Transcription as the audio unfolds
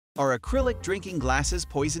Are acrylic drinking glasses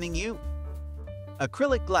poisoning you?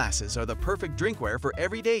 Acrylic glasses are the perfect drinkware for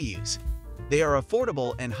everyday use. They are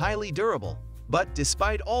affordable and highly durable, but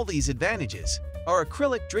despite all these advantages, are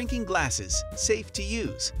acrylic drinking glasses safe to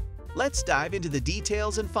use? Let's dive into the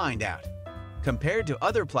details and find out. Compared to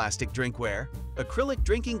other plastic drinkware, acrylic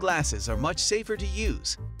drinking glasses are much safer to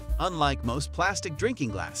use. Unlike most plastic drinking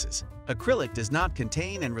glasses, acrylic does not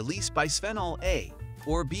contain and release bisphenol A,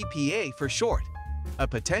 or BPA for short, a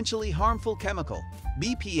potentially harmful chemical.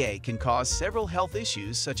 BPA can cause several health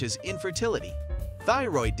issues such as infertility,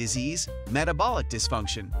 thyroid disease, metabolic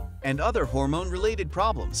dysfunction, and other hormone-related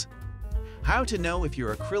problems. How to know if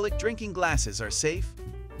your acrylic drinking glasses are safe?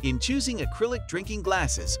 In choosing acrylic drinking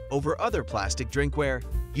glasses over other plastic drinkware,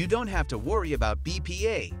 you don't have to worry about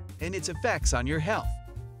BPA and its effects on your health.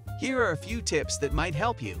 Here are a few tips that might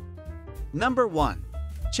help you. Number 1.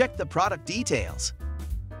 Check the product details.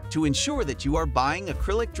 To ensure that you are buying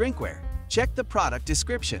acrylic drinkware, check the product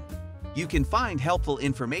description. You can find helpful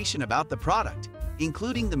information about the product,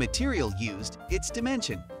 including the material used, its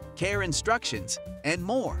dimension, care instructions, and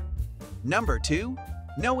more. Number 2.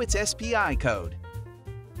 Know its SPI code.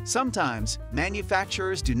 Sometimes,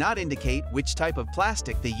 manufacturers do not indicate which type of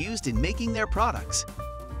plastic they used in making their products.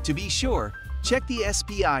 To be sure, check the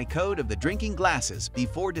SPI code of the drinking glasses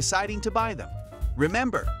before deciding to buy them.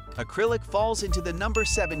 Remember, acrylic falls into the number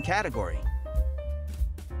 7 category.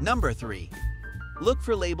 Number 3. Look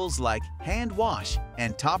for labels like hand wash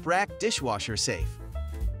and top rack dishwasher safe.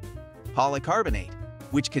 Polycarbonate,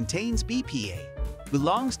 which contains BPA,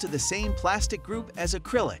 belongs to the same plastic group as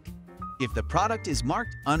acrylic. If the product is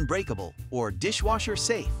marked unbreakable or dishwasher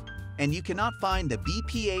safe, and you cannot find the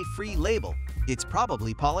BPA-free label, it's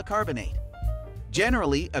probably polycarbonate.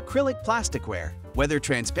 Generally, acrylic plasticware, whether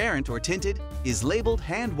transparent or tinted, is labeled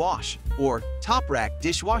hand wash or top rack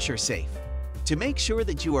dishwasher safe. To make sure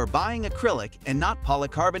that you are buying acrylic and not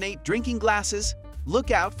polycarbonate drinking glasses,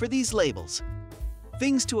 look out for these labels.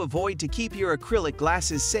 Things to avoid to keep your acrylic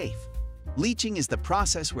glasses safe. Leaching is the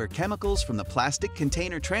process where chemicals from the plastic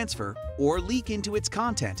container transfer or leak into its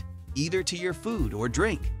content, either to your food or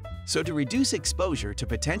drink. So to reduce exposure to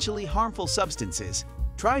potentially harmful substances,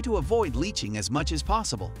 try to avoid leaching as much as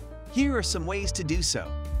possible. Here are some ways to do so.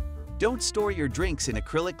 Don't store your drinks in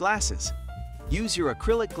acrylic glasses. Use your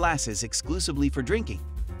acrylic glasses exclusively for drinking.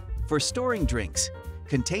 For storing drinks,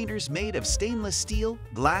 containers made of stainless steel,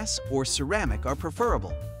 glass, or ceramic are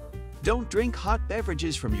preferable. Don't drink hot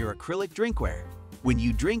beverages from your acrylic drinkware. When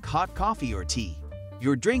you drink hot coffee or tea,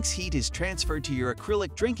 your drink's heat is transferred to your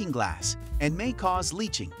acrylic drinking glass and may cause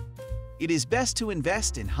leaching. It is best to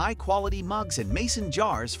invest in high-quality mugs and mason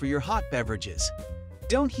jars for your hot beverages.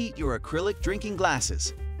 Don't heat your acrylic drinking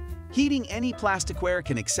glasses. Heating any plasticware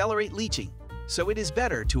can accelerate leaching, so it is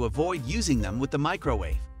better to avoid using them with the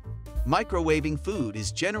microwave. Microwaving food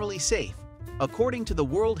is generally safe, according to the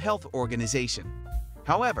World Health Organization.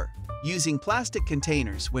 However, using plastic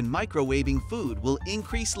containers when microwaving food will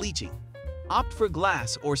increase leaching. Opt for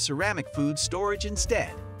glass or ceramic food storage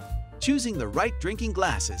instead. Choosing the right drinking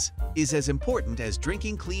glasses is as important as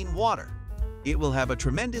drinking clean water. It will have a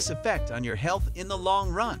tremendous effect on your health in the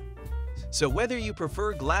long run. So whether you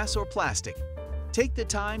prefer glass or plastic, take the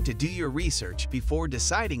time to do your research before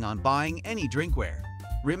deciding on buying any drinkware.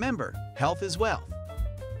 Remember, health is wealth.